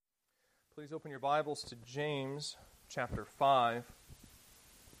Please open your Bibles to James chapter 5.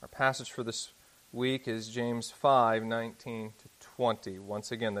 Our passage for this week is James 5:19 to 20.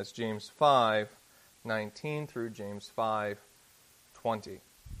 Once again, that's James 5:19 through James 5:20.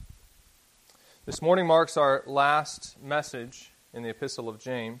 This morning marks our last message in the Epistle of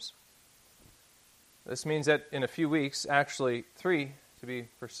James. This means that in a few weeks, actually 3 to be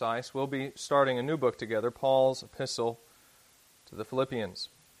precise, we'll be starting a new book together, Paul's Epistle to the Philippians.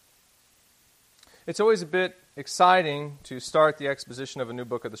 It's always a bit exciting to start the exposition of a new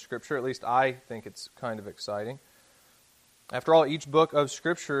book of the Scripture. At least I think it's kind of exciting. After all, each book of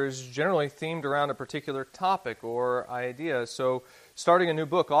Scripture is generally themed around a particular topic or idea, so starting a new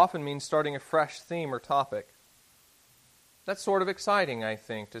book often means starting a fresh theme or topic. That's sort of exciting, I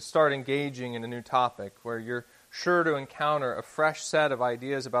think, to start engaging in a new topic where you're sure to encounter a fresh set of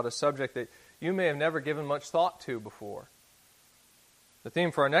ideas about a subject that you may have never given much thought to before. The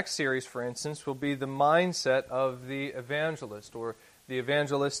theme for our next series, for instance, will be the mindset of the evangelist, or the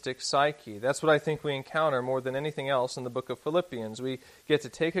evangelistic psyche. That's what I think we encounter more than anything else in the book of Philippians. We get to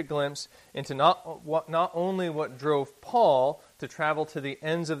take a glimpse into not only what drove Paul to travel to the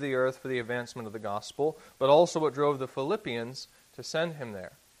ends of the earth for the advancement of the gospel, but also what drove the Philippians to send him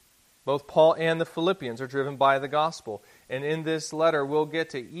there. Both Paul and the Philippians are driven by the gospel. And in this letter, we'll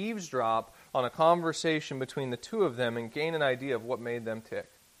get to eavesdrop on a conversation between the two of them and gain an idea of what made them tick.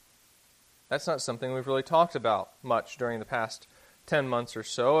 That's not something we've really talked about much during the past 10 months or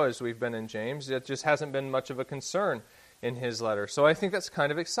so as we've been in James. It just hasn't been much of a concern in his letter. So I think that's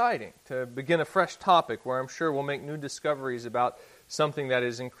kind of exciting to begin a fresh topic where I'm sure we'll make new discoveries about something that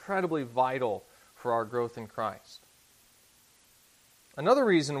is incredibly vital for our growth in Christ. Another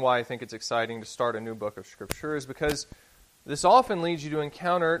reason why I think it's exciting to start a new book of Scripture is because this often leads you to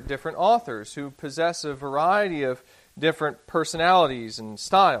encounter different authors who possess a variety of different personalities and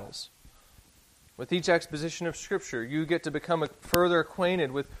styles. With each exposition of Scripture, you get to become further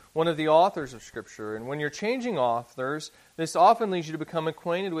acquainted with one of the authors of Scripture. And when you're changing authors, this often leads you to become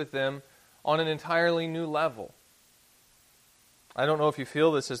acquainted with them on an entirely new level. I don't know if you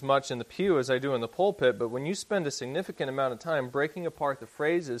feel this as much in the pew as I do in the pulpit, but when you spend a significant amount of time breaking apart the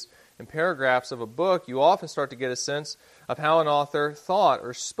phrases and paragraphs of a book, you often start to get a sense of how an author thought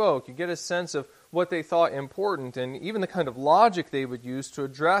or spoke. You get a sense of what they thought important and even the kind of logic they would use to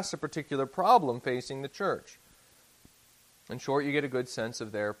address a particular problem facing the church. In short, you get a good sense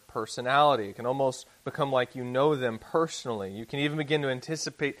of their personality. It can almost become like you know them personally. You can even begin to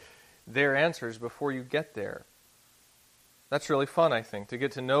anticipate their answers before you get there. That's really fun, I think, to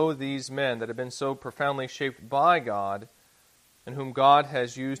get to know these men that have been so profoundly shaped by God and whom God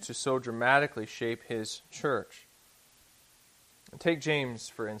has used to so dramatically shape His church. Take James,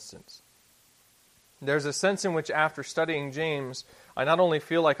 for instance. There's a sense in which after studying James, I not only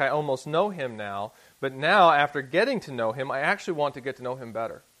feel like I almost know him now, but now, after getting to know him, I actually want to get to know him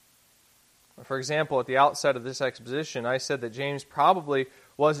better. For example, at the outset of this exposition, I said that James probably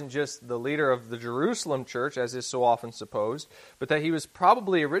wasn't just the leader of the Jerusalem church, as is so often supposed, but that he was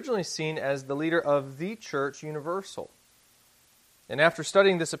probably originally seen as the leader of the church universal. And after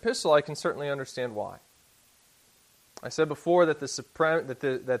studying this epistle, I can certainly understand why. I said before that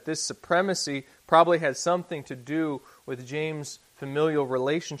this supremacy probably had something to do with James' familial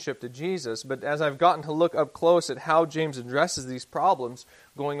relationship to Jesus, but as I've gotten to look up close at how James addresses these problems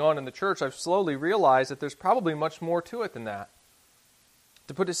going on in the church, I've slowly realized that there's probably much more to it than that.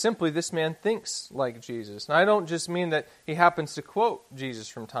 To put it simply, this man thinks like Jesus. And I don't just mean that he happens to quote Jesus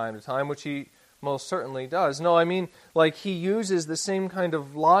from time to time, which he most certainly does. No, I mean like he uses the same kind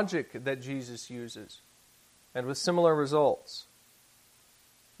of logic that Jesus uses, and with similar results.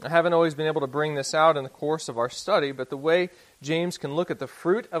 I haven't always been able to bring this out in the course of our study, but the way James can look at the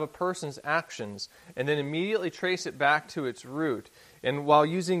fruit of a person's actions and then immediately trace it back to its root, and while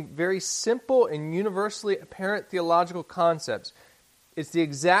using very simple and universally apparent theological concepts, it's the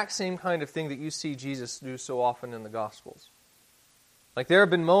exact same kind of thing that you see Jesus do so often in the Gospels. Like there have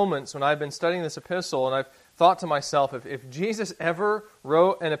been moments when I've been studying this epistle and I've thought to myself, if Jesus ever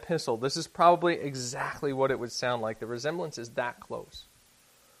wrote an epistle, this is probably exactly what it would sound like. The resemblance is that close.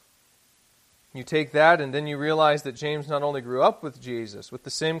 You take that and then you realize that James not only grew up with Jesus, with the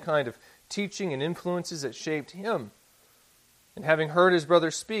same kind of teaching and influences that shaped him, and having heard his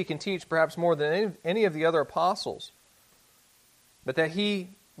brothers speak and teach perhaps more than any of the other apostles, but that he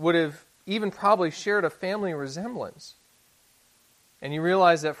would have even probably shared a family resemblance. And you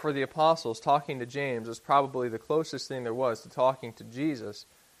realize that for the apostles, talking to James was probably the closest thing there was to talking to Jesus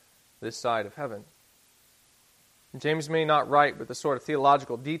this side of heaven. James may not write with the sort of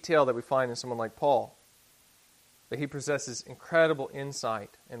theological detail that we find in someone like Paul. that he possesses incredible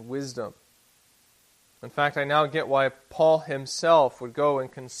insight and wisdom. In fact, I now get why Paul himself would go and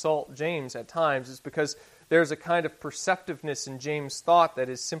consult James at times. It's because there's a kind of perceptiveness in James' thought that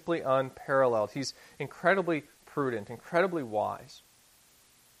is simply unparalleled. He's incredibly prudent, incredibly wise.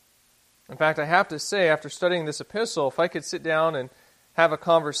 In fact, I have to say, after studying this epistle, if I could sit down and have a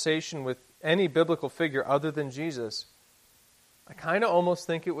conversation with any biblical figure other than Jesus, I kind of almost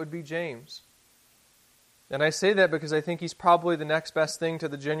think it would be James. And I say that because I think he's probably the next best thing to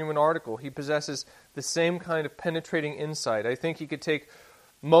the genuine article. He possesses the same kind of penetrating insight. I think he could take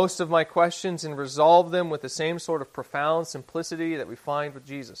most of my questions and resolve them with the same sort of profound simplicity that we find with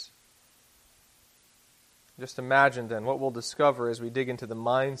Jesus. Just imagine then what we'll discover as we dig into the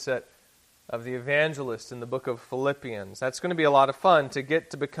mindset of the evangelist in the book of Philippians. That's going to be a lot of fun to get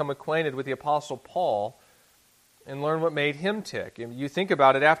to become acquainted with the Apostle Paul and learn what made him tick. You think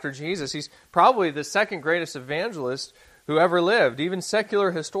about it, after Jesus, he's probably the second greatest evangelist who ever lived. Even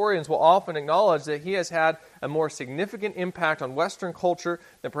secular historians will often acknowledge that he has had a more significant impact on Western culture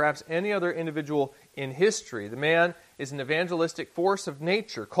than perhaps any other individual in history. The man is an evangelistic force of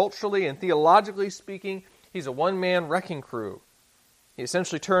nature. Culturally and theologically speaking, he's a one-man wrecking crew. He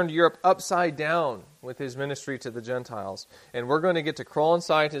essentially turned Europe upside down with his ministry to the Gentiles. And we're going to get to crawl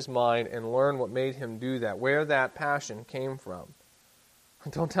inside his mind and learn what made him do that, where that passion came from.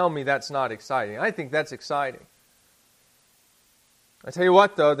 Don't tell me that's not exciting. I think that's exciting. I tell you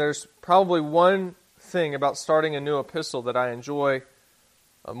what, though, there's probably one thing about starting a new epistle that I enjoy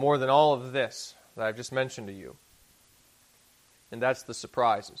more than all of this that I've just mentioned to you. And that's the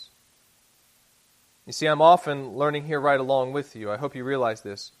surprises. You see, I'm often learning here right along with you. I hope you realize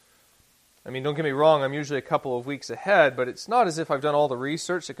this. I mean, don't get me wrong, I'm usually a couple of weeks ahead, but it's not as if I've done all the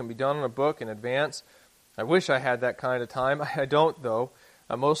research that can be done on a book in advance. I wish I had that kind of time. I don't, though.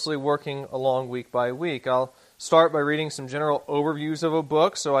 I'm mostly working along week by week. I'll start by reading some general overviews of a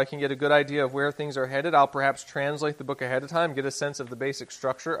book so I can get a good idea of where things are headed. I'll perhaps translate the book ahead of time, get a sense of the basic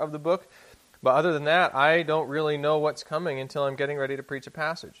structure of the book. But other than that, I don't really know what's coming until I'm getting ready to preach a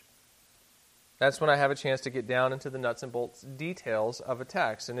passage. That's when I have a chance to get down into the nuts and bolts details of a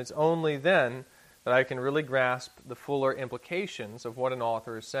text. And it's only then that I can really grasp the fuller implications of what an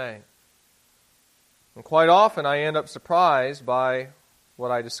author is saying. And quite often I end up surprised by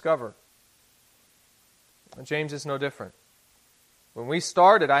what I discover. James is no different. When we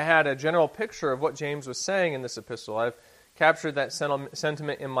started, I had a general picture of what James was saying in this epistle. I've captured that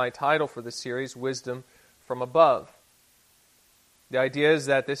sentiment in my title for the series, Wisdom from Above. The idea is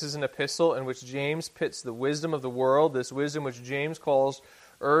that this is an epistle in which James pits the wisdom of the world, this wisdom which James calls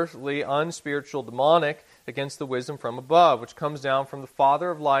earthly, unspiritual, demonic, against the wisdom from above, which comes down from the Father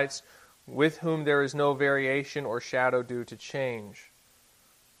of lights, with whom there is no variation or shadow due to change.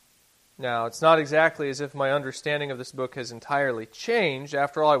 Now, it's not exactly as if my understanding of this book has entirely changed.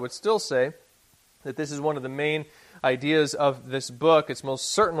 After all, I would still say that this is one of the main ideas of this book. It's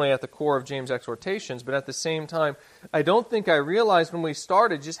most certainly at the core of James' exhortations, but at the same time, I don't think I realized when we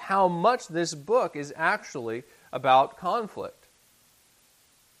started just how much this book is actually about conflict.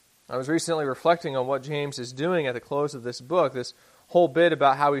 I was recently reflecting on what James is doing at the close of this book, this whole bit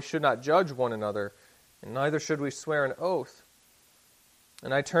about how we should not judge one another, and neither should we swear an oath.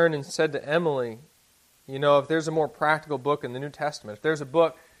 And I turned and said to Emily, if there's a more practical book in the New Testament, if there's a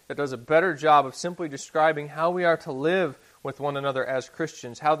book that does a better job of simply describing how we are to live with one another as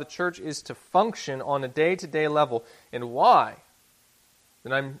Christians, how the church is to function on a day-to-day level, and why,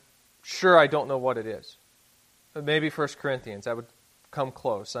 then I'm sure I don't know what it is. Maybe 1 Corinthians, that would come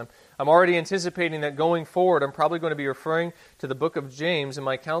close. I'm already anticipating that going forward, I'm probably going to be referring to the book of James in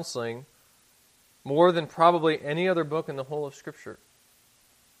my counseling more than probably any other book in the whole of Scripture.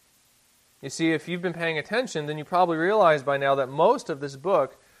 You see, if you've been paying attention, then you probably realize by now that most of this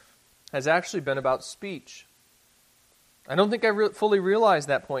book has actually been about speech. I don't think I fully realized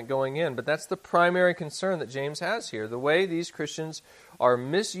that point going in, but that's the primary concern that James has here. The way these Christians are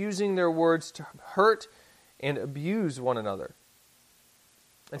misusing their words to hurt and abuse one another.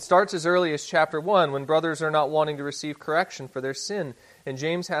 It starts as early as chapter 1, when brothers are not wanting to receive correction for their sin. And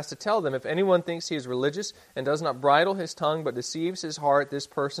James has to tell them, if anyone thinks he is religious and does not bridle his tongue but deceives his heart, this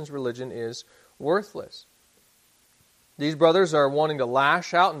person's religion is worthless. These brothers are wanting to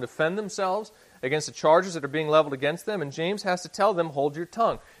lash out and defend themselves against the charges that are being leveled against them, and James has to tell them, hold your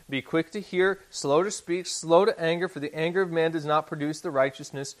tongue. Be quick to hear, slow to speak, slow to anger, for the anger of man does not produce the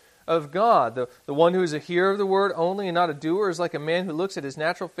righteousness of God. The one who is a hearer of the word only and not a doer is like a man who looks at his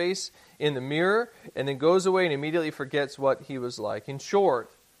natural face in the mirror and then goes away and immediately forgets what he was like. In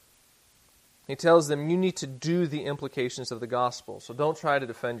short, he tells them you need to do the implications of the gospel, so don't try to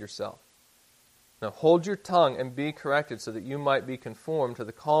defend yourself. Now hold your tongue and be corrected so that you might be conformed to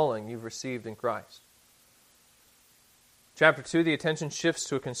the calling you've received in Christ. Chapter 2, the attention shifts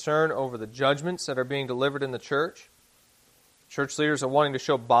to a concern over the judgments that are being delivered in the church. Church leaders are wanting to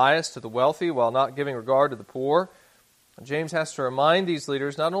show bias to the wealthy while not giving regard to the poor. James has to remind these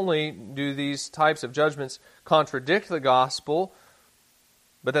leaders not only do these types of judgments contradict the gospel,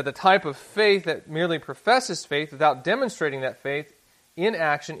 but that the type of faith that merely professes faith without demonstrating that faith in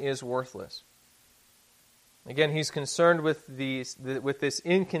action is worthless. Again, he's concerned with this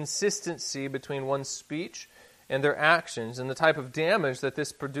inconsistency between one's speech and their actions and the type of damage that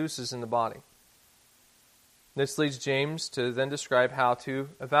this produces in the body. This leads James to then describe how to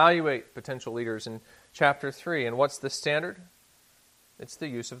evaluate potential leaders in chapter 3. And what's the standard? It's the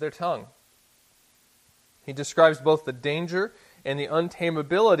use of their tongue. He describes both the danger and the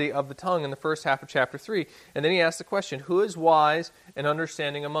untamability of the tongue in the first half of chapter 3. And then he asks the question, who is wise and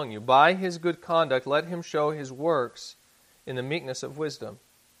understanding among you? By his good conduct, let him show his works in the meekness of wisdom.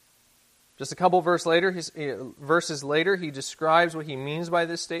 Just a couple verses later, he describes what he means by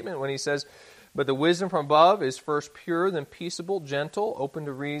this statement when he says, but the wisdom from above is first pure, then peaceable, gentle, open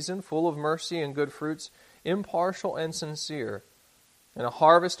to reason, full of mercy and good fruits, impartial and sincere. And a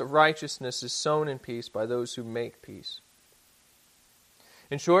harvest of righteousness is sown in peace by those who make peace.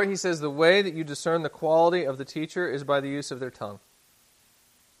 In short, he says the way that you discern the quality of the teacher is by the use of their tongue.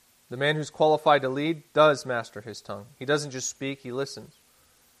 The man who's qualified to lead does master his tongue. He doesn't just speak, he listens.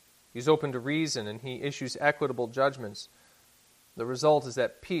 He's open to reason and he issues equitable judgments. The result is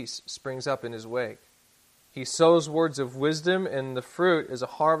that peace springs up in his wake. He sows words of wisdom, and the fruit is a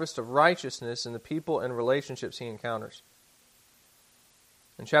harvest of righteousness in the people and relationships he encounters.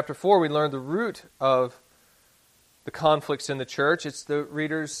 In chapter 4, we learn the root of the conflicts in the church. It's the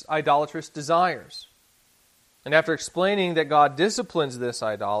reader's idolatrous desires. And after explaining that God disciplines this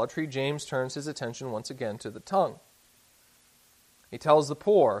idolatry, James turns his attention once again to the tongue. He tells the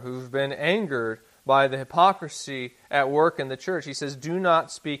poor who've been angered by the hypocrisy at work in the church, he says, do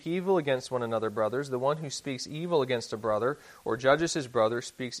not speak evil against one another, brothers. The one who speaks evil against a brother or judges his brother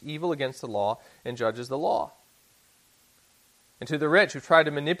speaks evil against the law and judges the law. And to the rich who try to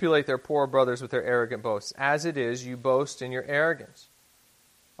manipulate their poor brothers with their arrogant boasts, as it is, you boast in your arrogance.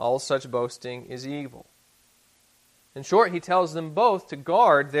 All such boasting is evil. In short, he tells them both to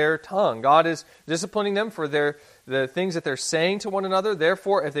guard their tongue. God is disciplining them for the things that they're saying to one another.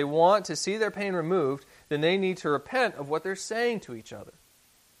 Therefore, if they want to see their pain removed, then they need to repent of what they're saying to each other.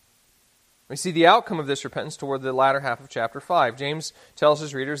 We see the outcome of this repentance toward the latter half of chapter 5. James tells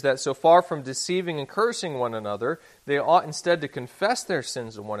his readers that so far from deceiving and cursing one another, they ought instead to confess their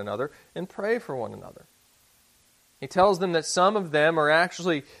sins to one another and pray for one another. He tells them that some of them are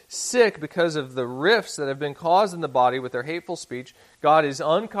actually sick because of the rifts that have been caused in the body with their hateful speech. God is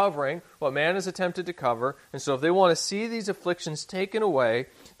uncovering what man has attempted to cover. And so if they want to see these afflictions taken away,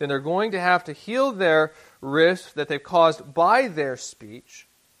 then they're going to have to heal their rifts that they've caused by their speech,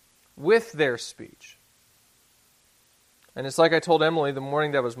 with their speech. And it's like I told Emily the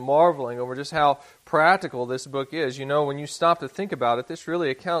morning that I was marveling over just how practical this book is. You know, when you stop to think about it, this really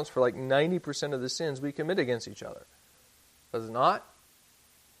accounts for like 90% of the sins we commit against each other. Does it not?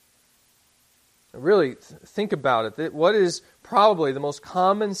 Really, think about it. What is probably the most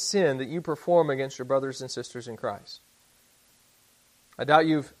common sin that you perform against your brothers and sisters in Christ? I doubt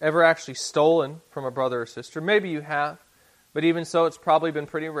you've ever actually stolen from a brother or sister. Maybe you have, but even so, it's probably been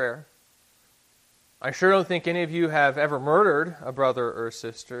pretty rare. I sure don't think any of you have ever murdered a brother or a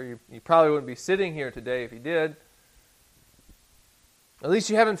sister. You probably wouldn't be sitting here today if you did. At least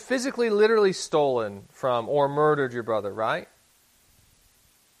you haven't physically, literally stolen from or murdered your brother, right?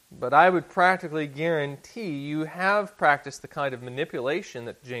 But I would practically guarantee you have practiced the kind of manipulation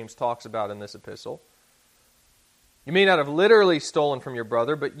that James talks about in this epistle. You may not have literally stolen from your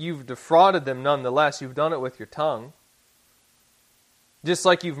brother, but you've defrauded them nonetheless. You've done it with your tongue. Just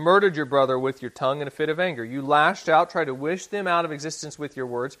like you've murdered your brother with your tongue in a fit of anger. You lashed out, tried to wish them out of existence with your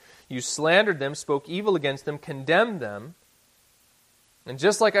words. You slandered them, spoke evil against them, condemned them. And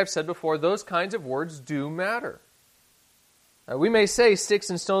just like I've said before, those kinds of words do matter. We may say, sticks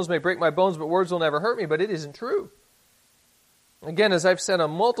and stones may break my bones, but words will never hurt me, but it isn't true. Again, as I've said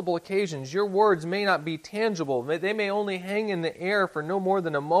on multiple occasions, your words may not be tangible. They may only hang in the air for no more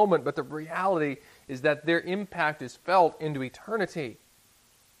than a moment, but the reality is that their impact is felt into eternity.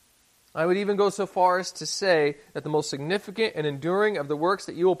 I would even go so far as to say that the most significant and enduring of the works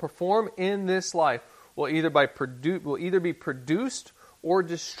that you will perform in this life will either be produced or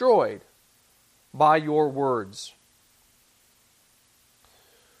destroyed by your words.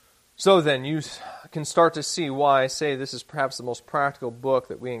 So then, you can start to see why I say this is perhaps the most practical book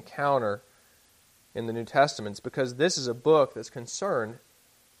that we encounter in the New Testament. It's because this is a book that's concerned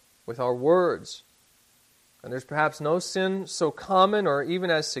with our words. And there's perhaps no sin so common or even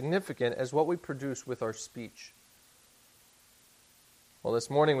as significant as what we produce with our speech. Well,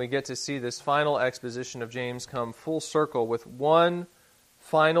 this morning we get to see this final exposition of James come full circle with one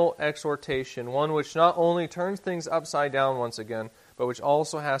final exhortation, one which not only turns things upside down once again, but which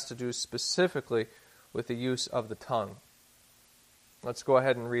also has to do specifically with the use of the tongue. Let's go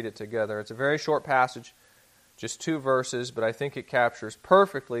ahead and read it together. It's a very short passage, just 2 verses, but I think it captures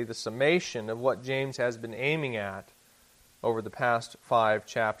perfectly the summation of what James has been aiming at over the past 5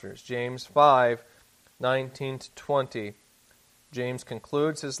 chapters. James 5:19-20. James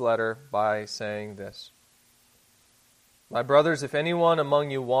concludes his letter by saying this: My brothers, if anyone among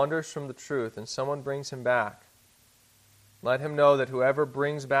you wanders from the truth and someone brings him back, let him know that whoever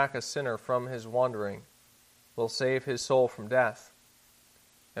brings back a sinner from his wandering will save his soul from death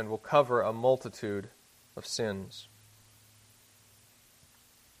and will cover a multitude of sins.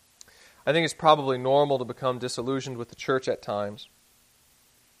 I think it's probably normal to become disillusioned with the church at times.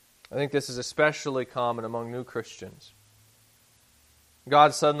 I think this is especially common among new Christians.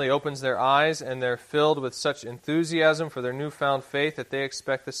 God suddenly opens their eyes and they're filled with such enthusiasm for their newfound faith that they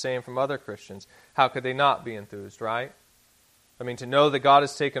expect the same from other Christians. How could they not be enthused, right? I mean, to know that God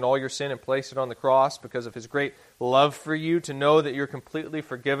has taken all your sin and placed it on the cross because of His great love for you, to know that you're completely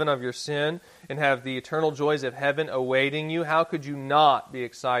forgiven of your sin and have the eternal joys of heaven awaiting you, how could you not be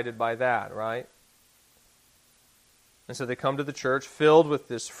excited by that, right? And so they come to the church filled with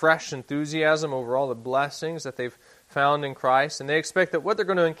this fresh enthusiasm over all the blessings that they've found in Christ, and they expect that what they're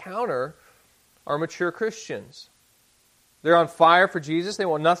going to encounter are mature Christians. They're on fire for Jesus. They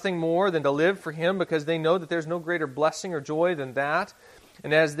want nothing more than to live for Him because they know that there's no greater blessing or joy than that.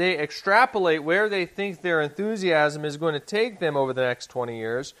 And as they extrapolate where they think their enthusiasm is going to take them over the next 20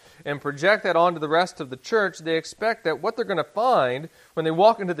 years and project that onto the rest of the church, they expect that what they're going to find when they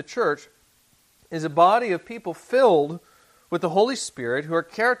walk into the church is a body of people filled with the Holy Spirit who are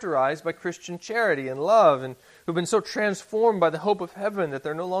characterized by Christian charity and love and who've been so transformed by the hope of heaven that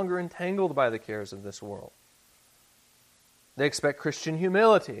they're no longer entangled by the cares of this world. They expect Christian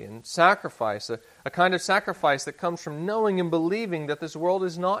humility and sacrifice, a kind of sacrifice that comes from knowing and believing that this world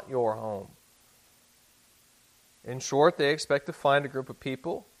is not your home. In short, they expect to find a group of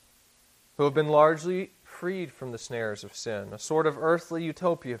people who have been largely freed from the snares of sin, a sort of earthly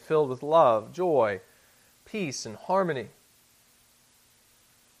utopia filled with love, joy, peace, and harmony.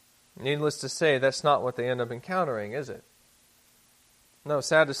 Needless to say, that's not what they end up encountering, is it? No,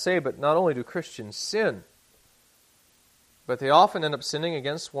 sad to say, but not only do Christians sin, but they often end up sinning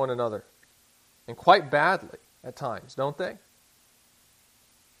against one another, and quite badly at times, don't they?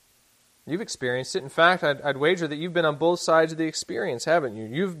 You've experienced it. In fact, I'd wager that you've been on both sides of the experience, haven't you?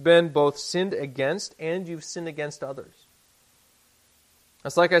 You've been both sinned against and you've sinned against others.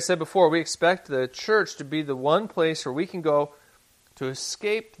 It's like I said before, we expect the church to be the one place where we can go to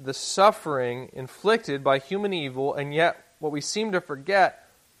escape the suffering inflicted by human evil, and yet what we seem to forget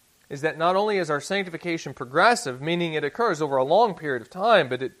is that not only is our sanctification progressive, meaning it occurs over a long period of time,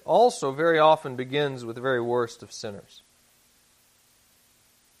 but it also very often begins with the very worst of sinners.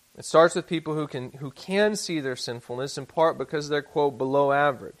 It starts with people who can see their sinfulness, in part because they're, quote, below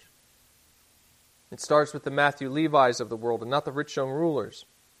average. It starts with the Matthew Levis of the world and not the rich young rulers.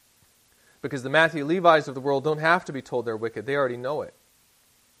 Because the Matthew Levis of the world don't have to be told they're wicked. They already know it.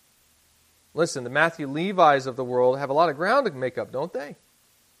 Listen, the Matthew Levis of the world have a lot of ground to make up, don't they?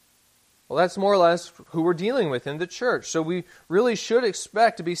 Well, that's more or less who we're dealing with in the church. So we really should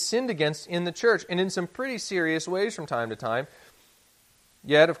expect to be sinned against in the church, and in some pretty serious ways from time to time.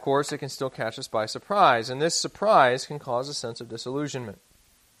 Yet, of course, it can still catch us by surprise, and this surprise can cause a sense of disillusionment.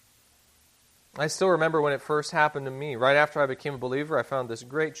 I still remember when it first happened to me. Right after I became a believer, I found this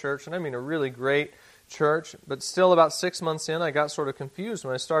great church, and I mean a really great church, but still about 6 months in, I got sort of confused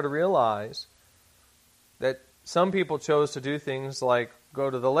when I started to realize that some people chose to do things like go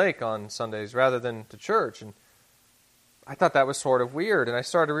to the lake on Sundays rather than to church. And I thought that was sort of weird. And I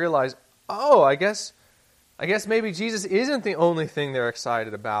started to realize, I guess maybe Jesus isn't the only thing they're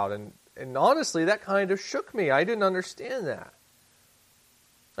excited about. And honestly, that kind of shook me. I didn't understand that.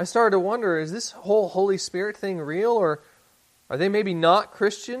 I started to wonder, is this whole Holy Spirit thing real? Or are they maybe not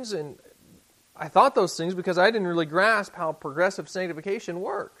Christians? And I thought those things because I didn't really grasp how progressive sanctification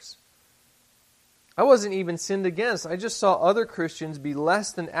works. I wasn't even sinned against. I just saw other Christians be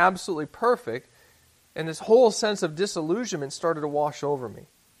less than absolutely perfect, and this whole sense of disillusionment started to wash over me.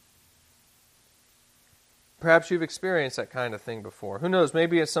 Perhaps you've experienced that kind of thing before. Who knows?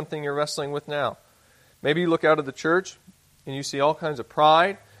 Maybe it's something you're wrestling with now. Maybe you look out of the church and you see all kinds of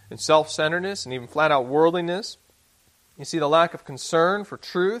pride in self-centeredness and even flat-out worldliness. You see the lack of concern for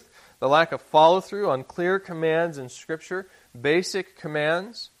truth, the lack of follow-through on clear commands in Scripture, basic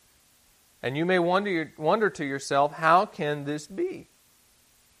commands. And you may wonder to yourself, how can this be?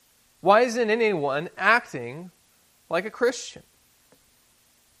 Why isn't anyone acting like a Christian?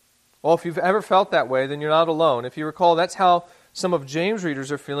 Well, if you've ever felt that way, then you're not alone. If you recall, that's how some of James'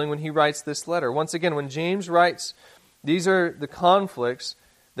 readers are feeling when he writes this letter. Once again, when James writes, these are the conflicts.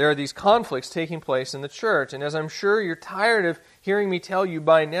 There are these conflicts taking place in the church. And as I'm sure you're tired of hearing me tell you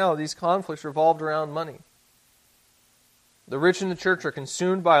by now, these conflicts revolved around money. The rich in the church are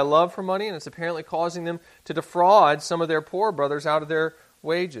consumed by a love for money, and it's apparently causing them to defraud some of their poor brothers out of their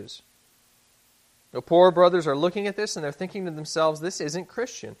wages. The poor brothers are looking at this and they're thinking to themselves, this isn't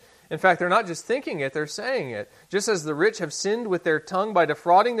Christian. In fact, they're not just thinking it, they're saying it. Just as the rich have sinned with their tongue by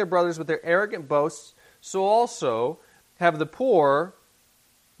defrauding their brothers with their arrogant boasts, so also have the poor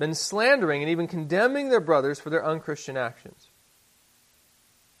been slandering and even condemning their brothers for their unchristian actions.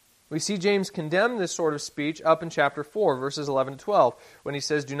 We see James condemn this sort of speech up in chapter 4, verses 11 to 12, when he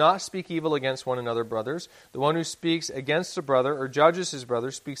says, "Do not speak evil against one another, brothers. The one who speaks against a brother or judges his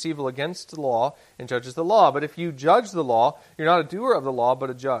brother speaks evil against the law and judges the law. But if you judge the law, you're not a doer of the law, but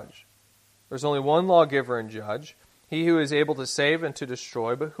a judge. There's only one lawgiver and judge, he who is able to save and to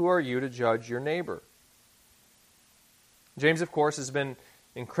destroy, but who are you to judge your neighbor?" James, of course, has been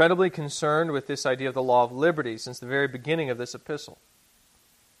incredibly concerned with this idea of the law of liberty since the very beginning of this epistle.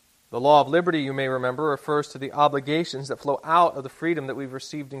 The law of liberty, you may remember, refers to the obligations that flow out of the freedom that we've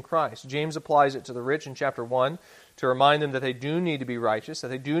received in Christ. James applies it to the rich in chapter 1 to remind them that they do need to be righteous, that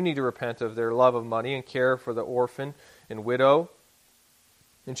they do need to repent of their love of money and care for the orphan and widow.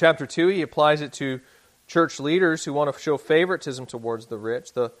 In chapter 2, he applies it to church leaders who want to show favoritism towards the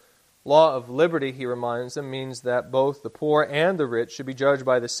rich. The law of liberty, he reminds them, means that both the poor and the rich should be judged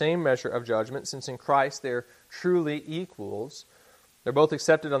by the same measure of judgment, since in Christ they're truly equals. They're both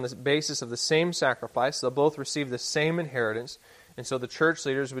accepted on the basis of the same sacrifice. They'll both receive the same inheritance. And so the church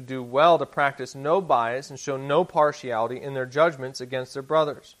leaders would do well to practice no bias and show no partiality in their judgments against their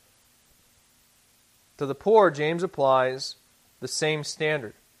brothers. To the poor, James applies the same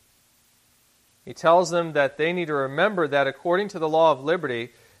standard. He tells them that they need to remember that according to the law of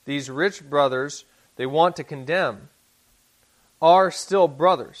liberty, these rich brothers they want to condemn are still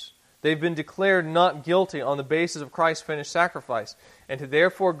brothers. They've been declared not guilty on the basis of Christ's finished sacrifice. And to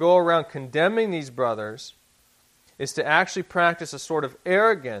therefore go around condemning these brothers is to actually practice a sort of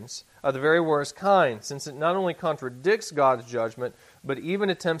arrogance of the very worst kind, since it not only contradicts God's judgment, but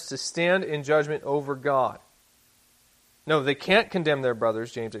even attempts to stand in judgment over God. No, they can't condemn their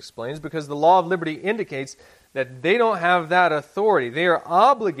brothers, James explains, because the law of liberty indicates that they don't have that authority. They are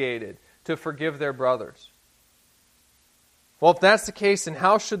obligated to forgive their brothers. Well, if that's the case, then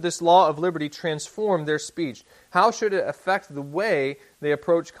how should this law of liberty transform their speech? How should it affect the way they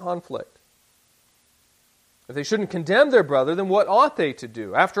approach conflict? If they shouldn't condemn their brother, then what ought they to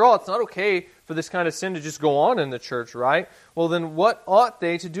do? After all, it's not okay for this kind of sin to just go on in the church, right? Well, then what ought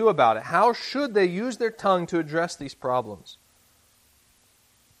they to do about it? How should they use their tongue to address these problems?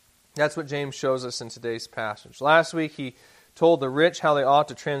 That's what James shows us in today's passage. Last week, he told the rich how they ought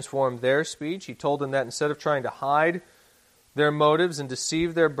to transform their speech. He told them that instead of trying to hide their motives and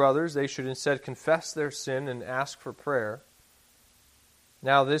deceive their brothers, they should instead confess their sin and ask for prayer.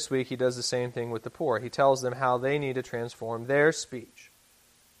 Now this week he does the same thing with the poor. He tells them how they need to transform their speech.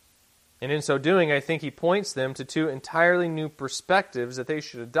 And in so doing, I think he points them to two entirely new perspectives that they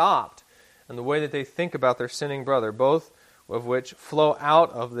should adopt in the way that they think about their sinning brother, both of which flow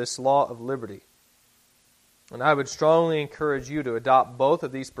out of this law of liberty. And I would strongly encourage you to adopt both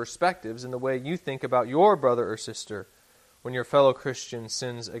of these perspectives in the way you think about your brother or sister when your fellow Christian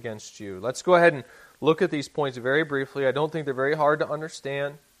sins against you. Let's go ahead and look at these points very briefly. I don't think they're very hard to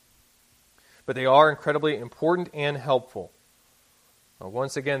understand, but they are incredibly important and helpful.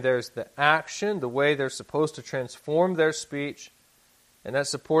 Once again, there's the action, the way they're supposed to transform their speech, and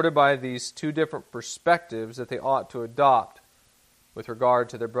that's supported by these two different perspectives that they ought to adopt with regard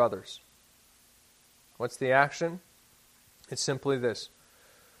to their brothers. What's the action? It's simply this.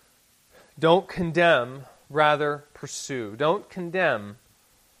 Don't condemn, rather pursue. Don't condemn,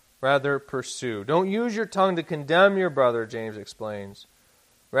 rather pursue. Don't use your tongue to condemn your brother, James explains.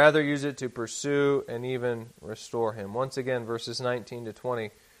 Rather use it to pursue and even restore him. Once again, verses 19 to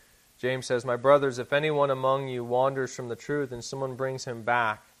 20, James says, "My brothers, if anyone among you wanders from the truth and someone brings him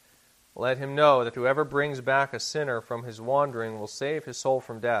back, let him know that whoever brings back a sinner from his wandering will save his soul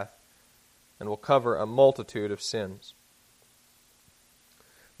from death and will cover a multitude of sins."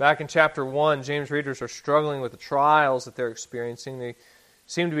 Back in chapter 1, James' readers are struggling with the trials that they're experiencing. They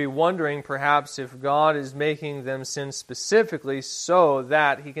seem to be wondering perhaps if God is making them sin specifically so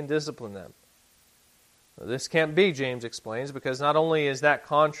that He can discipline them. This can't be, James explains, because not only is that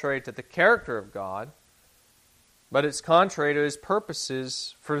contrary to the character of God, but it's contrary to His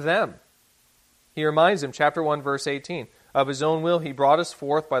purposes for them. He reminds them, chapter 1, verse 18, of His own will He brought us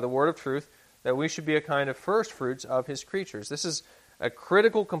forth by the word of truth, that we should be a kind of first fruits of His creatures. This is a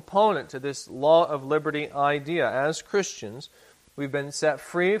critical component to this law of liberty idea. As Christians, we've been set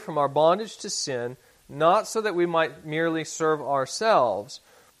free from our bondage to sin, not so that we might merely serve ourselves,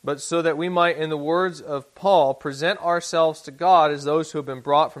 but so that we might, in the words of Paul, present ourselves to God as those who have been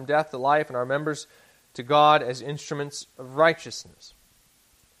brought from death to life, and our members to God as instruments of righteousness.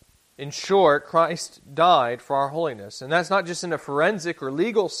 In short, Christ died for our holiness. And that's not just in a forensic or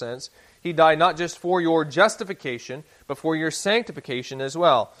legal sense. He died not just for your justification, but for your sanctification as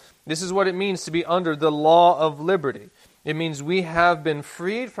well. This is what it means to be under the law of liberty. It means we have been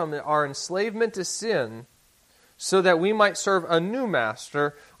freed from our enslavement to sin so that we might serve a new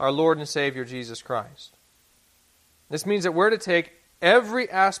master, our Lord and Savior, Jesus Christ. This means that we're to take every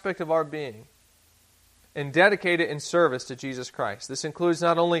aspect of our being and dedicate it in service to Jesus Christ. This includes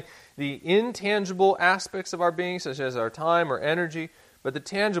not only the intangible aspects of our being, such as our time or energy, but the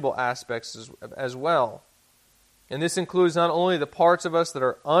tangible aspects as well. And this includes not only the parts of us that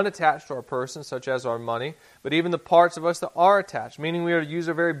are unattached to our person, such as our money, but even the parts of us that are attached, meaning we are to use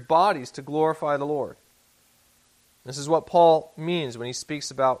our very bodies to glorify the Lord. This is what Paul means when he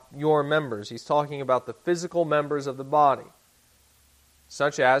speaks about your members. He's talking about the physical members of the body,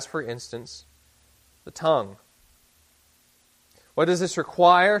 such as, for instance, the tongue. What does this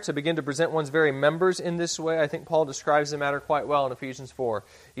require to begin to present one's very members in this way? I think Paul describes the matter quite well in Ephesians 4.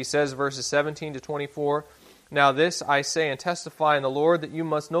 He says, verses 17 to 24, "Now this I say and testify in the Lord, that you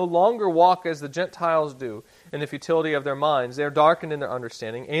must no longer walk as the Gentiles do, in the futility of their minds. They are darkened in their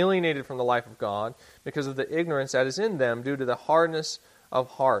understanding, alienated from the life of God, because of the ignorance that is in them due to the hardness of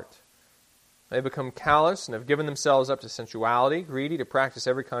heart. They have become callous and have given themselves up to sensuality, greedy to practice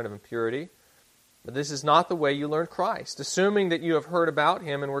every kind of impurity. But this is not the way you learned Christ, assuming that you have heard about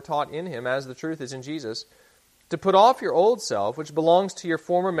Him and were taught in Him, as the truth is in Jesus, to put off your old self, which belongs to your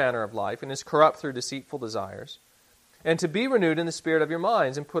former manner of life and is corrupt through deceitful desires, and to be renewed in the spirit of your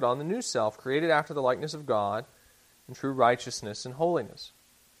minds, and put on the new self, created after the likeness of God, in true righteousness and holiness."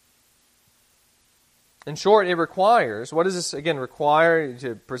 In short, it requires, what does this, again, require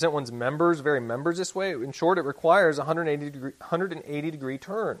to present one's members, very members this way? In short, it requires a 180-degree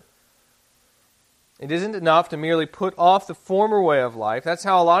turn. It isn't enough to merely put off the former way of life. That's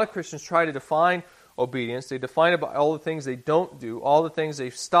how a lot of Christians try to define obedience. They define it by all the things they don't do, all the things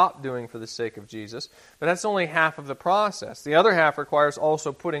they've stopped doing for the sake of Jesus. But that's only half of the process. The other half requires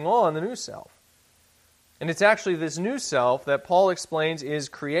also putting on the new self. And it's actually this new self that Paul explains is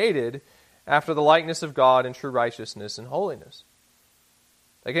created after the likeness of God in true righteousness and holiness.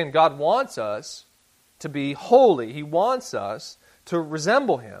 Again, God wants us to be holy. He wants us to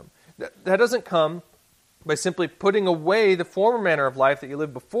resemble Him. That doesn't come by simply putting away the former manner of life that you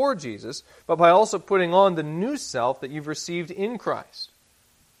lived before Jesus, but by also putting on the new self that you've received in Christ.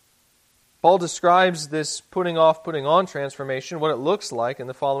 Paul describes this putting off, putting on transformation, what it looks like in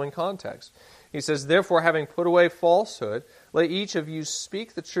the following context. He says, "Therefore, having put away falsehood, let each of you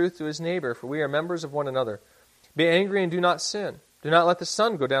speak the truth to his neighbor, for we are members of one another. Be angry and do not sin. Do not let the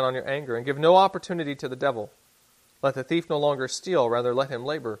sun go down on your anger, and give no opportunity to the devil. Let the thief no longer steal, rather let him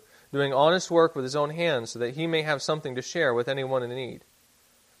labor, doing honest work with his own hands, so that he may have something to share with anyone in need.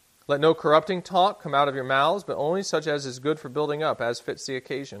 Let no corrupting talk come out of your mouths, but only such as is good for building up, as fits the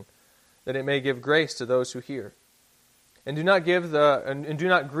occasion, that it may give grace to those who hear. And do not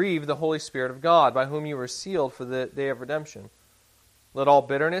grieve the Holy Spirit of God, by whom you were sealed for the day of redemption. Let all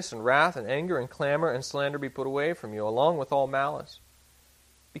bitterness and wrath and anger and clamor and slander be put away from you, along with all malice.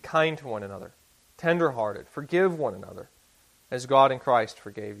 Be kind to one another, tender-hearted, forgive one another, as God in Christ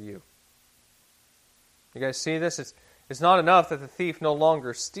forgave you." You guys see this? It's not enough that the thief no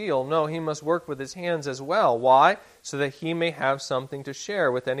longer steal. No, he must work with his hands as well. Why? So that he may have something to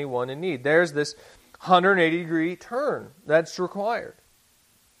share with anyone in need. There's this 180-degree turn that's required.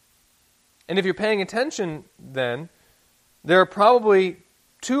 And if you're paying attention then, there are probably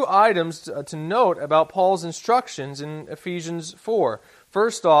two items to note about Paul's instructions in Ephesians 4.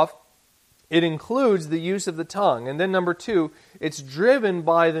 First off, it includes the use of the tongue. And then number two, it's driven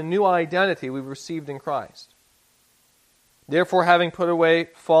by the new identity we've received in Christ. Therefore, having put away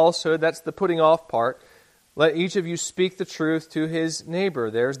falsehood, that's the putting off part, let each of you speak the truth to his neighbor.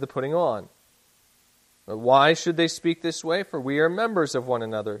 There's the putting on. But why should they speak this way? For we are members of one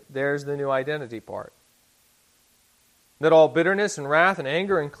another. There's the new identity part. Let all bitterness and wrath and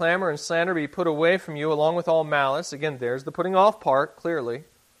anger and clamor and slander be put away from you, along with all malice. Again, there's the putting off part, clearly.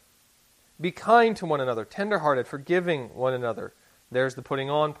 Be kind to one another, tender-hearted, forgiving one another. There's the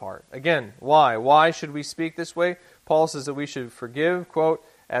putting on part. Again, why? Why should we speak this way? Paul says that we should forgive, quote,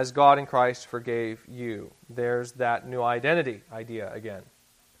 as God in Christ forgave you. There's that new identity idea again.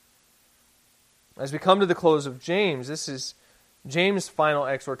 As we come to the close of James, this is James' final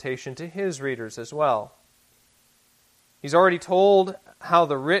exhortation to his readers as well. He's already told how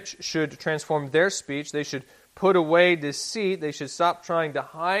the rich should transform their speech. They should put away deceit. They should stop trying to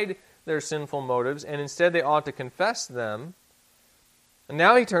hide their sinful motives, and instead they ought to confess them. And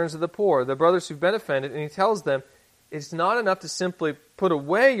now he turns to the poor, the brothers who've been offended, and he tells them it's not enough to simply put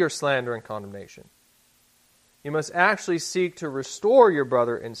away your slander and condemnation. You must actually seek to restore your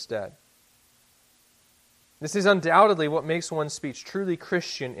brother instead. This is undoubtedly what makes one's speech truly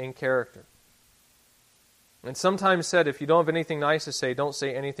Christian in character. And sometimes said, if you don't have anything nice to say, don't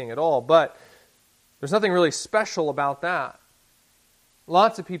say anything at all. But there's nothing really special about that.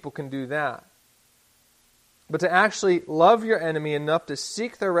 Lots of people can do that. But to actually love your enemy enough to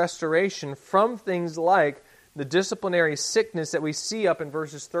seek their restoration from things like the disciplinary sickness that we see up in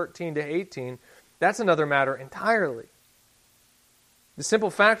verses 13 to 18, that's another matter entirely. The simple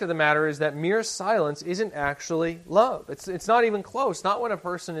fact of the matter is that mere silence isn't actually love. It's not even close, not when a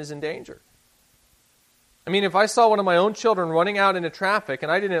person is in danger. I mean, if I saw one of my own children running out into traffic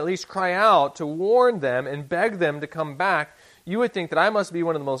and I didn't at least cry out to warn them and beg them to come back, you would think that I must be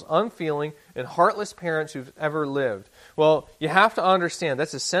one of the most unfeeling and heartless parents who've ever lived. Well, you have to understand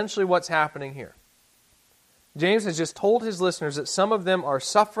that's essentially what's happening here. James has just told his listeners that some of them are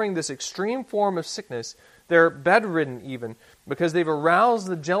suffering this extreme form of sickness. They're bedridden even because they've aroused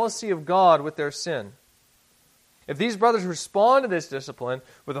the jealousy of God with their sin. If these brothers respond to this discipline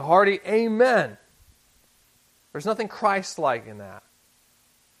with a hearty amen, there's nothing Christ-like in that.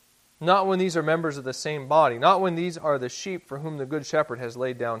 Not when these are members of the same body. Not when these are the sheep for whom the Good Shepherd has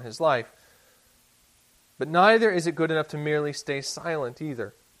laid down his life. But neither is it good enough to merely stay silent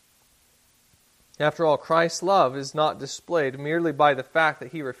either. After all, Christ's love is not displayed merely by the fact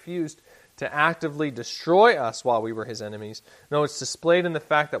that he refused to actively destroy us while we were his enemies. No, it's displayed in the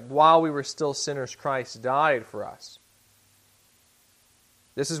fact that while we were still sinners, Christ died for us.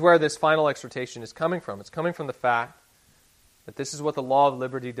 This is where this final exhortation is coming from. It's coming from the fact that this is what the law of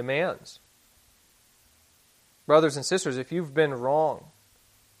liberty demands. Brothers and sisters, if you've been wrong,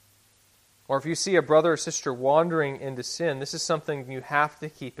 or if you see a brother or sister wandering into sin, this is something you have to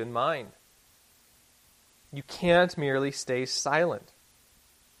keep in mind. You can't merely stay silent.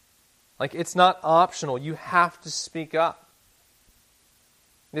 Like, it's not optional. You have to speak up.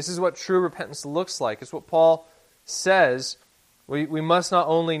 This is what true repentance looks like. It's what Paul says. We must not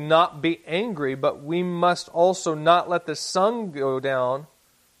only not be angry, but we must also not let the sun go down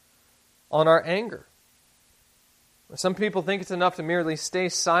on our anger. Some people think it's enough to merely stay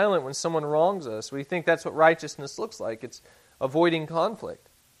silent when someone wrongs us. We think that's what righteousness looks like. It's avoiding conflict.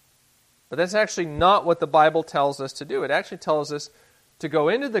 But that's actually not what the Bible tells us to do. It actually tells us to go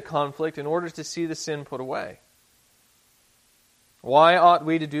into the conflict in order to see the sin put away. Why ought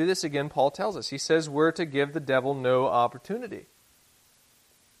we to do this? Again, Paul tells us. He says we're to give the devil no opportunity.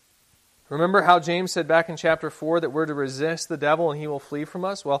 Remember how James said back in chapter 4 that we're to resist the devil and he will flee from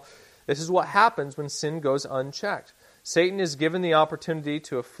us? Well, this is what happens when sin goes unchecked. Satan is given the opportunity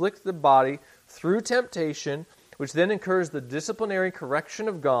to afflict the body through temptation, which then incurs the disciplinary correction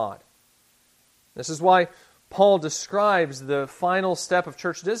of God. This is why Paul describes the final step of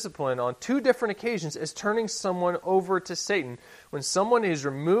church discipline on two different occasions as turning someone over to Satan. When someone is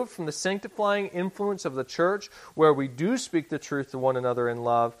removed from the sanctifying influence of the church, where we do speak the truth to one another in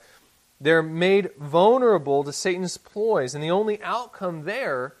love, they're made vulnerable to Satan's ploys, and the only outcome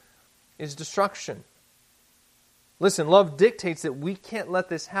there is destruction. Listen, love dictates that we can't let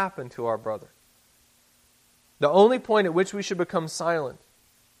this happen to our brother. The only point at which we should become silent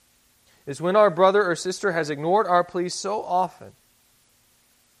is when our brother or sister has ignored our pleas so often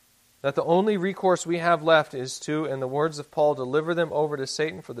that the only recourse we have left is to, in the words of Paul, deliver them over to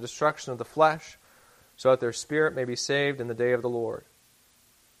Satan for the destruction of the flesh, so that their spirit may be saved in the day of the Lord.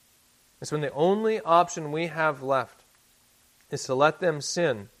 It's when the only option we have left is to let them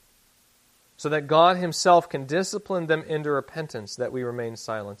sin so that God himself can discipline them into repentance that we remain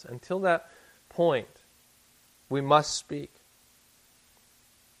silent. Until that point, we must speak.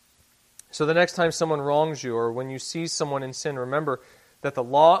 So the next time someone wrongs you or when you see someone in sin, remember that the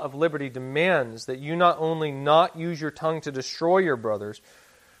law of liberty demands that you not only not use your tongue to destroy your brothers,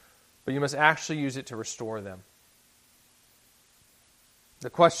 but you must actually use it to restore them. The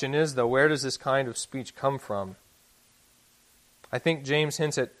question is, though, where does this kind of speech come from? I think James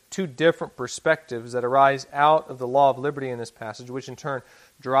hints at two different perspectives that arise out of the law of liberty in this passage, which in turn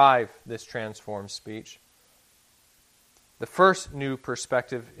drive this transformed speech. The first new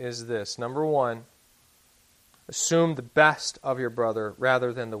perspective is this. Number one, assume the best of your brother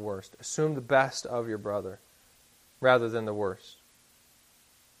rather than the worst. Assume the best of your brother rather than the worst.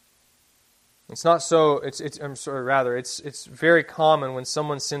 It's not so, it's very common when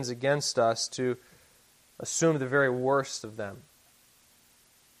someone sins against us to assume the very worst of them.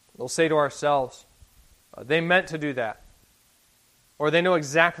 We'll say to ourselves, they meant to do that. Or they know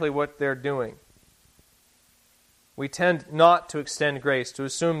exactly what they're doing. We tend not to extend grace, to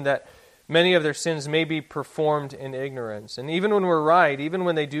assume that many of their sins may be performed in ignorance. And even when we're right, even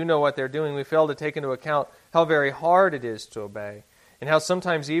when they do know what they're doing, we fail to take into account how very hard it is to obey. And how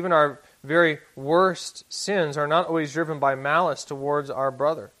sometimes even our very worst sins are not always driven by malice towards our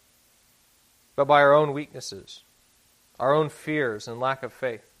brother, but by our own weaknesses, our own fears and lack of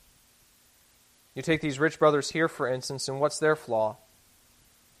faith. You take these rich brothers here, for instance, and what's their flaw?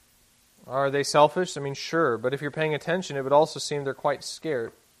 Are they selfish? I mean, sure, but if you're paying attention, it would also seem they're quite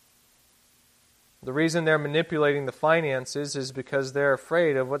scared. The reason they're manipulating the finances is because they're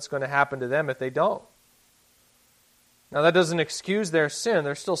afraid of what's going to happen to them if they don't. Now, that doesn't excuse their sin.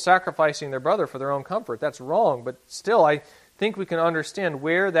 They're still sacrificing their brother for their own comfort. That's wrong, but still, I think we can understand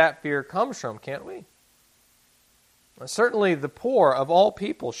where that fear comes from, can't we? Certainly, the poor of all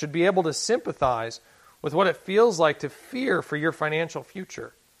people should be able to sympathize with what it feels like to fear for your financial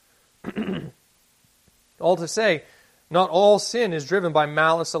future. All to say, not all sin is driven by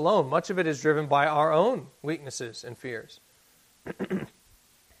malice alone. Much of it is driven by our own weaknesses and fears.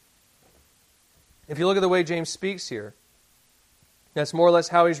 If you look at the way James speaks here, that's more or less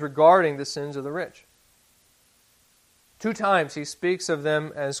how he's regarding the sins of the rich. 2 times he speaks of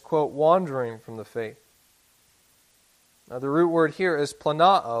them as, quote, wandering from the faith. Now, the root word here is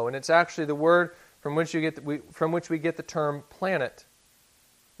planao, and it's actually the word from which we get the term planet.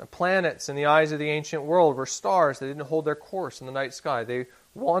 Now, planets in the eyes of the ancient world were stars that didn't hold their course in the night sky. They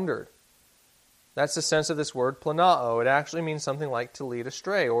wandered. That's the sense of this word planao. It actually means something like to lead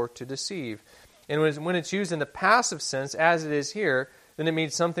astray or to deceive. And when it's used in the passive sense, as it is here, then it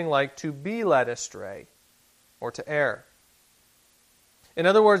means something like to be led astray or to err. In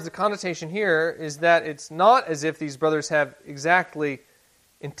other words, the connotation here is that it's not as if these brothers have exactly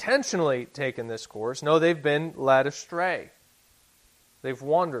intentionally taken this course. No, they've been led astray. They've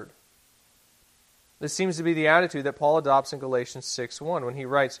wandered. This seems to be the attitude that Paul adopts in Galatians 6:1 when he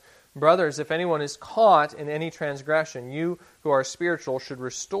writes, "Brothers, if anyone is caught in any transgression, you who are spiritual should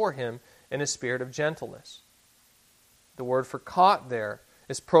restore him in a spirit of gentleness." The word for caught there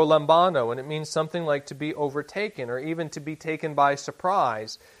is prolambano, and it means something like to be overtaken or even to be taken by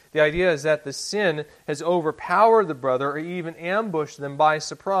surprise. The idea is that the sin has overpowered the brother or even ambushed them by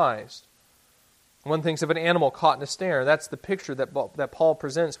surprise. One thinks of an animal caught in a snare. That's the picture that Paul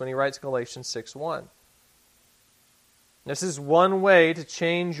presents when he writes Galatians 6:1. This is one way to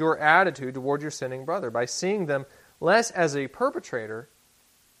change your attitude toward your sinning brother, by seeing them less as a perpetrator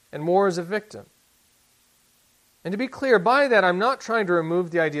and more as a victim. And to be clear, by that, I'm not trying to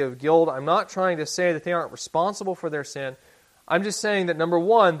remove the idea of guilt. I'm not trying to say that they aren't responsible for their sin. I'm just saying that, number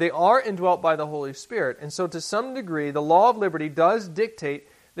one, they are indwelt by the Holy Spirit. And so to some degree, the law of liberty does dictate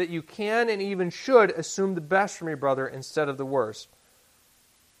that you can and even should assume the best from your brother instead of the worst.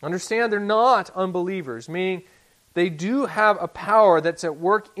 Understand, they're not unbelievers, meaning they do have a power that's at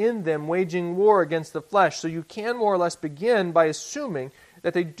work in them, waging war against the flesh. So you can more or less begin by assuming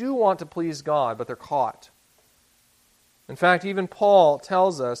that they do want to please God, but they're caught. In fact, even Paul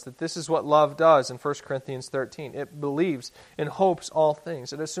tells us that this is what love does in 1 Corinthians 13. It believes and hopes all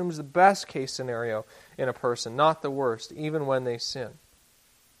things. It assumes the best case scenario in a person, not the worst, even when they sin.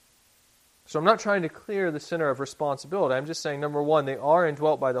 So I'm not trying to clear the sinner of responsibility. I'm just saying, number one, they are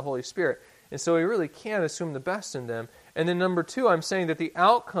indwelt by the Holy Spirit. And so we really can assume the best in them. And then number two, I'm saying that the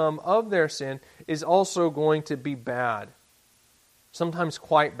outcome of their sin is also going to be bad. Sometimes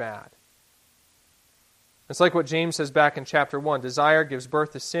quite bad. It's like what James says back in chapter 1. Desire gives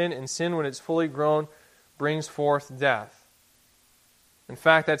birth to sin, and sin, when it's fully grown, brings forth death. In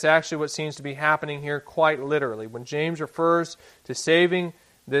fact, that's actually what seems to be happening here quite literally. When James refers to saving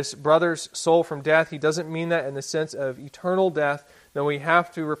this brother's soul from death, he doesn't mean that in the sense of eternal death. No, we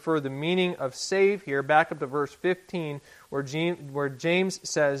have to refer the meaning of save here back up to verse 15, where James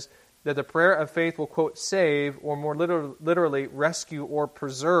says that the prayer of faith will, quote, save, or more literally, rescue or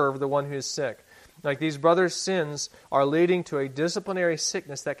preserve the one who is sick. Like these brothers' sins are leading to a disciplinary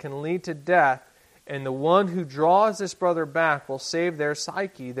sickness that can lead to death, and the one who draws this brother back will save their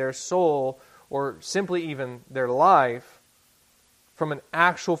psyche, their soul, or simply even their life from an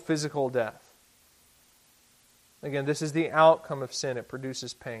actual physical death. Again, this is the outcome of sin. It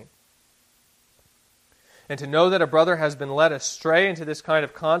produces pain. And to know that a brother has been led astray into this kind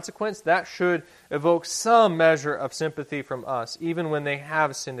of consequence, that should evoke some measure of sympathy from us, even when they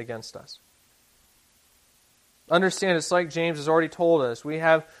have sinned against us. Understand, it's like James has already told us, we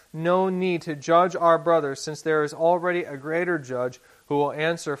have no need to judge our brothers, since there is already a greater judge who will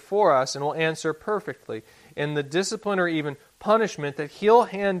answer for us and will answer perfectly. And the discipline or even punishment that He'll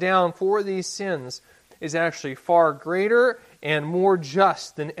hand down for these sins is actually far greater and more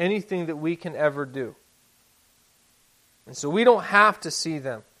just than anything that we can ever do. And so we don't have to see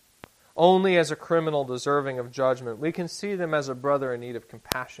them only as a criminal deserving of judgment. We can see them as a brother in need of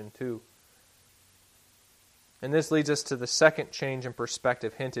compassion too. And this leads us to the second change in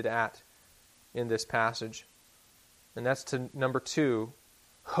perspective hinted at in this passage. And that's to number 2,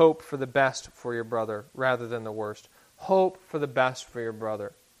 hope for the best for your brother rather than the worst. Hope for the best for your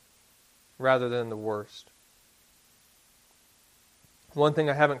brother rather than the worst. One thing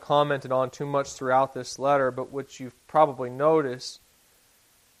I haven't commented on too much throughout this letter, but which you've probably noticed,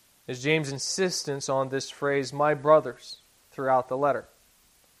 is James' insistence on this phrase, my brothers, throughout the letter.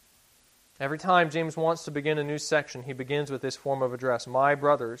 Every time James wants to begin a new section, he begins with this form of address, my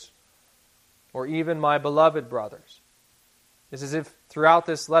brothers, or even my beloved brothers. It's as if throughout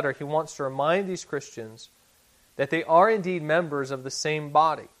this letter he wants to remind these Christians that they are indeed members of the same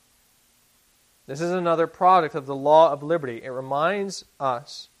body. This is another product of the law of liberty. It reminds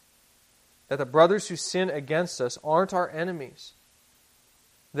us that the brothers who sin against us aren't our enemies.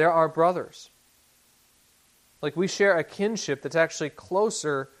 They're our brothers. Like we share a kinship that's actually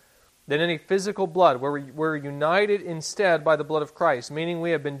closer than any physical blood, where we're united instead by the blood of Christ, meaning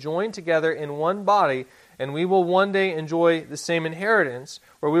we have been joined together in one body, and we will one day enjoy the same inheritance,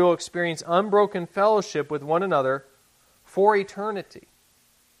 where we will experience unbroken fellowship with one another for eternity.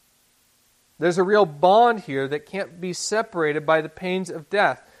 There's a real bond here that can't be separated by the pains of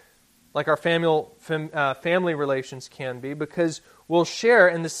death, like our family relations can be, because we'll share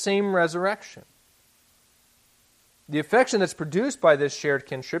in the same resurrection. The affection that's produced by this shared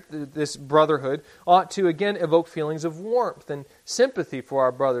kinship, this brotherhood, ought to again evoke feelings of warmth and sympathy for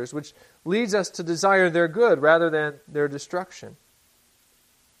our brothers, which leads us to desire their good rather than their destruction.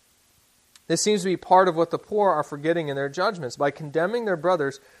 This seems to be part of what the poor are forgetting in their judgments. By condemning their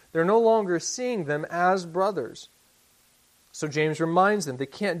brothers, they're no longer seeing them as brothers. So James reminds them they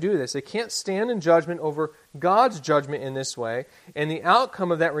can't do this. They can't stand in judgment over God's judgment in this way. And the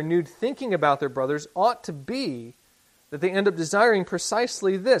outcome of that renewed thinking about their brothers ought to be that they end up desiring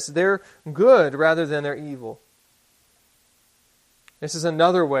precisely this, their good rather than their evil. This is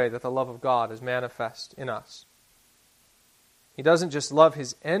another way that the love of God is manifest in us. He doesn't just love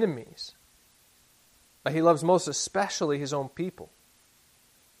His enemies, but He loves most especially His own people.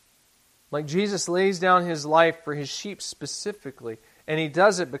 Like Jesus lays down His life for His sheep specifically, and He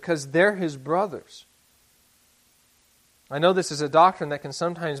does it because they're His brothers. I know this is a doctrine that can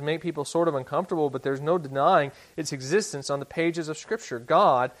sometimes make people sort of uncomfortable, but there's no denying its existence on the pages of Scripture.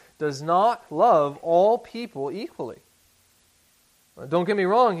 God does not love all people equally. Don't get me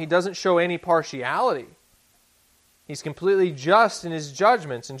wrong, He doesn't show any partiality. He's completely just in His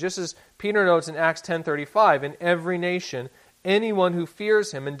judgments. And just as Peter notes in Acts 10:35, in every nation, anyone who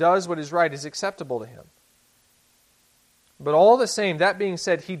fears Him and does what is right is acceptable to Him. But all the same, that being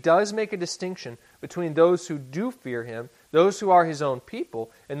said, He does make a distinction between those who do fear Him, those who are His own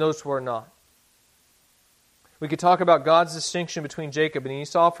people, and those who are not. We could talk about God's distinction between Jacob and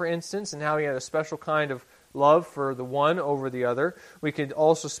Esau, for instance, and how He had a special kind of love for the one over the other. We could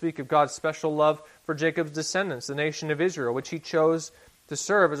also speak of God's special love for Jacob's descendants, the nation of Israel, which He chose to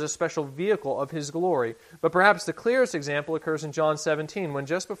serve as a special vehicle of His glory. But perhaps the clearest example occurs in John 17, when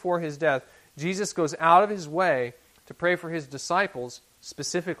just before His death, Jesus goes out of His way to pray for His disciples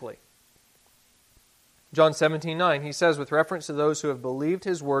specifically. John 17:9, He says, with reference to those who have believed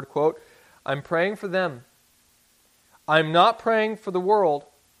His word, quote, I'm praying for them. I'm not praying for the world,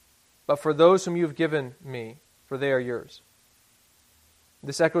 but for those whom you have given me, for they are yours.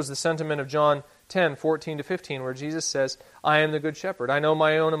 This echoes the sentiment of John 10:14-15, where Jesus says, I am the good shepherd. I know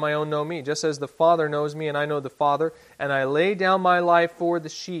my own, and my own know me, just as the Father knows me, and I know the Father, and I lay down my life for the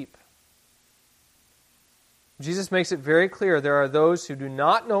sheep. Jesus makes it very clear there are those who do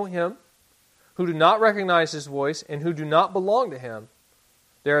not know Him, who do not recognize His voice, and who do not belong to Him.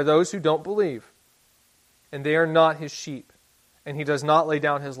 There are those who don't believe, and they are not His sheep, and He does not lay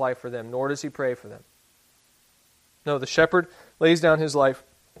down His life for them, nor does He pray for them. No, the shepherd lays down his life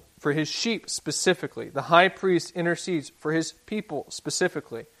for his sheep specifically. The high priest intercedes for his people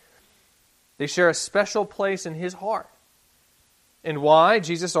specifically. They share a special place in his heart. And why?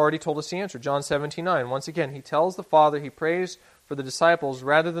 Jesus already told us the answer. John 17:9. Once again, he tells the Father, he prays for the disciples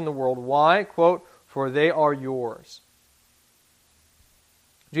rather than the world. Why? Quote, "For they are yours."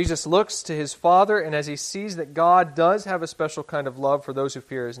 Jesus looks to his Father, and as he sees that God does have a special kind of love for those who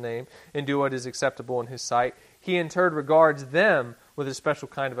fear his name and do what is acceptable in his sight, he in turn regards them with a special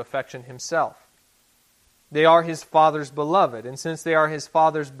kind of affection himself. They are his Father's beloved, and since they are his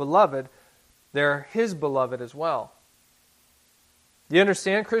Father's beloved, they're his beloved as well. Do you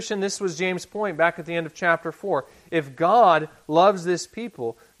understand, Christian? This was James' point back at the end of chapter 4. If God loves this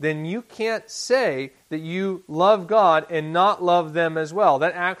people, then you can't say that you love God and not love them as well.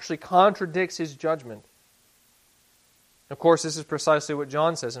 That actually contradicts his judgment. Of course, this is precisely what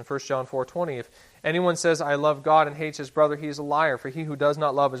John says in 1 John 4:20. If anyone says, "I love God," and hates his brother, he is a liar. For he who does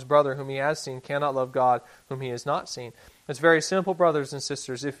not love his brother whom he has seen cannot love God whom he has not seen. It's very simple, brothers and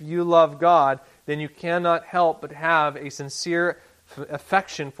sisters. If you love God, then you cannot help but have a sincere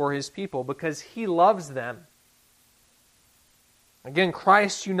affection for his people because he loves them. Again,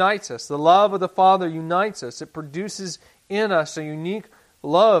 Christ unites us. The love of the Father unites us. It produces in us a unique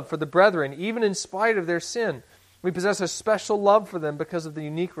love for the brethren, even in spite of their sin. We possess a special love for them because of the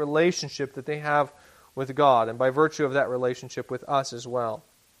unique relationship that they have with God, and by virtue of that relationship with us as well.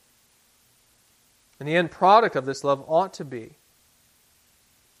 And the end product of this love ought to be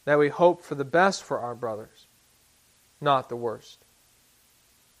that we hope for the best for our brothers, not the worst.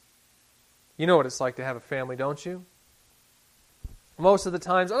 You know what it's like to have a family, don't you? Most of the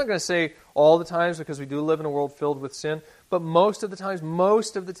times, I'm not going to say all the times because we do live in a world filled with sin, but most of the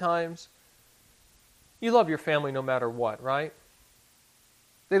times, you love your family no matter what, right?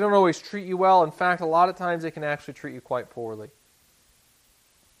 They don't always treat you well. In fact, a lot of times they can actually treat you quite poorly.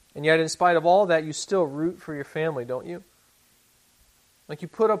 And yet, in spite of all that, you still root for your family, don't you? Like you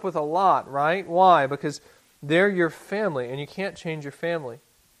put up with a lot, right? Why? Because they're your family, and you can't change your family.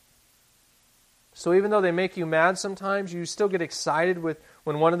 So even though they make you mad sometimes, you still get excited when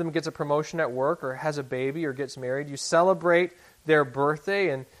one of them gets a promotion at work or has a baby or gets married. You celebrate their birthday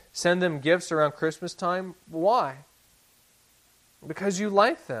and send them gifts around Christmas time. Why? Because you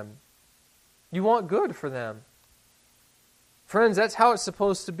like them. You want good for them. Friends, that's how it's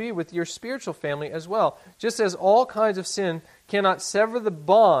supposed to be with your spiritual family as well. Just as all kinds of sin cannot sever the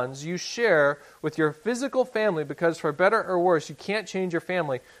bonds you share with your physical family because for better or worse you can't change your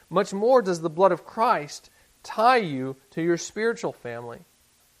family, much more does the blood of Christ tie you to your spiritual family.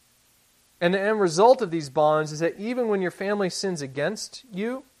 And the end result of these bonds is that even when your family sins against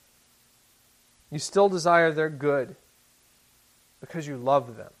you, you still desire their good because you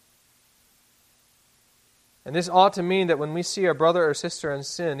love them. And this ought to mean that when we see our brother or sister in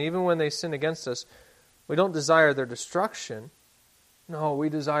sin, even when they sin against us, we don't desire their destruction. No, we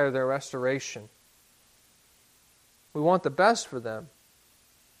desire their restoration. We want the best for them.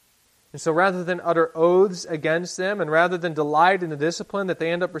 And so rather than utter oaths against them, and rather than delight in the discipline that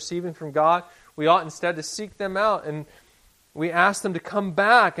they end up receiving from God, we ought instead to seek them out, and we ask them to come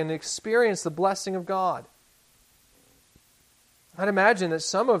back and experience the blessing of God. I'd imagine that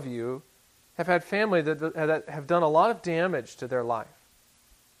some of you have had family that have done a lot of damage to their life.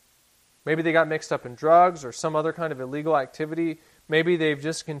 Maybe they got mixed up in drugs or some other kind of illegal activity. Maybe they've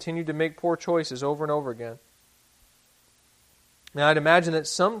just continued to make poor choices over and over again. Now, I'd imagine that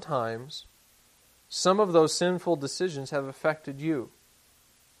sometimes some of those sinful decisions have affected you.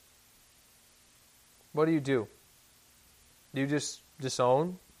 What do? Do you just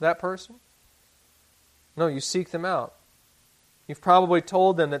disown that person? No, you seek them out. You've probably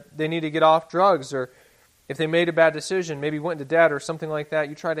told them that they need to get off drugs, or if they made a bad decision, maybe went to debt or something like that,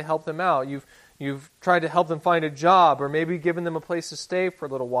 you try to help them out. You've tried to help them find a job, or maybe given them a place to stay for a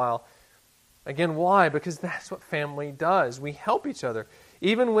little while. Again, why? Because that's what family does. We help each other.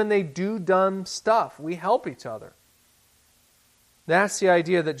 Even when they do dumb stuff, we help each other. That's the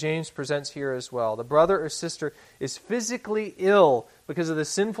idea that James presents here as well. The brother or sister is physically ill because of the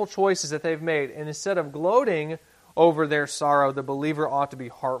sinful choices that they've made, and instead of gloating over their sorrow, the believer ought to be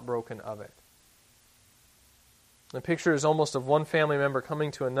heartbroken of it. The picture is almost of one family member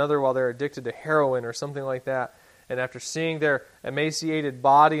coming to another while they're addicted to heroin or something like that, and after seeing their emaciated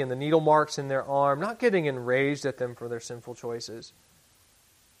body and the needle marks in their arm, not getting enraged at them for their sinful choices,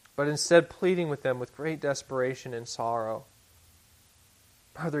 but instead pleading with them with great desperation and sorrow.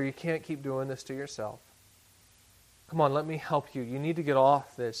 Brother, you can't keep doing this to yourself. Come on, let me help you. You need to get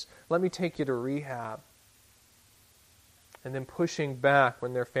off this. Let me take you to rehab. And then pushing back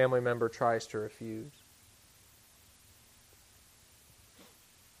when their family member tries to refuse.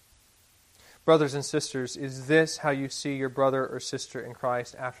 Brothers and sisters, is this how you see your brother or sister in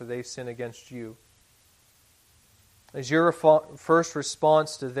Christ after they sin against you? Is your first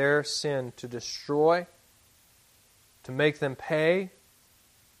response to their sin to destroy, to make them pay,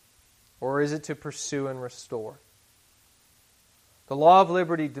 or is it to pursue and restore? The law of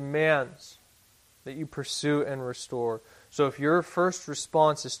liberty demands that you pursue and restore. So if your first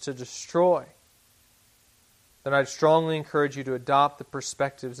response is to destroy, then I'd strongly encourage you to adopt the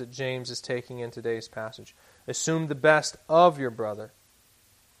perspectives that James is taking in today's passage. Assume the best of your brother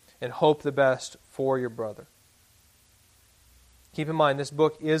and hope the best for your brother. Keep in mind, this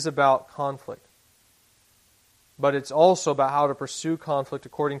book is about conflict. But it's also about how to pursue conflict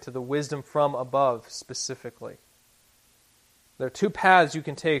according to the wisdom from above specifically. There are two paths you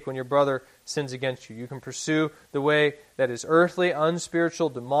can take when your brother sins against you. You can pursue the way that is earthly, unspiritual,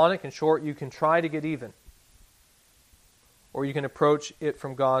 demonic. In short, you can try to get even. Or you can approach it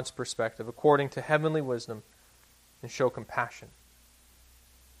from God's perspective, according to heavenly wisdom, and show compassion.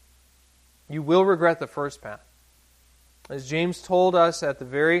 You will regret the first path. As James told us at the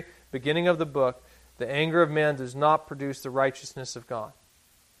very beginning of the book, the anger of man does not produce the righteousness of God.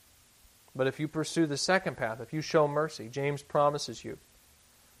 But if you pursue the second path, if you show mercy, James promises you,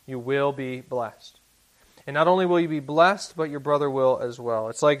 you will be blessed. And not only will you be blessed, but your brother will as well.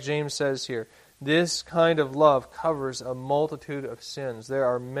 It's like James says here, this kind of love covers a multitude of sins. There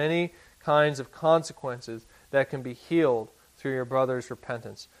are many kinds of consequences that can be healed through your brother's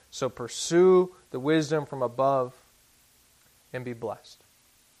repentance. So pursue the wisdom from above and be blessed.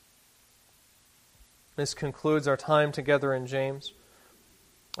 This concludes our time together in James.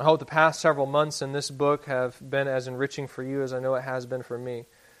 I hope the past several months in this book have been as enriching for you as I know it has been for me.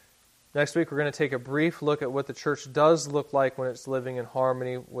 Next week we're going to take a brief look at what the church does look like when it's living in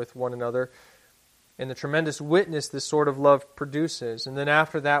harmony with one another and the tremendous witness this sort of love produces. And then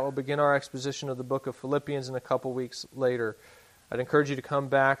after that we'll begin our exposition of the book of Philippians in a couple weeks later. I'd encourage you to come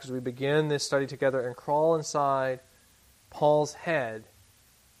back as we begin this study together and crawl inside Paul's head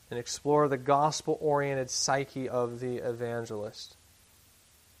and explore the gospel-oriented psyche of the evangelist.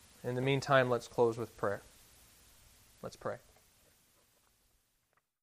 In the meantime, let's close with prayer. Let's pray.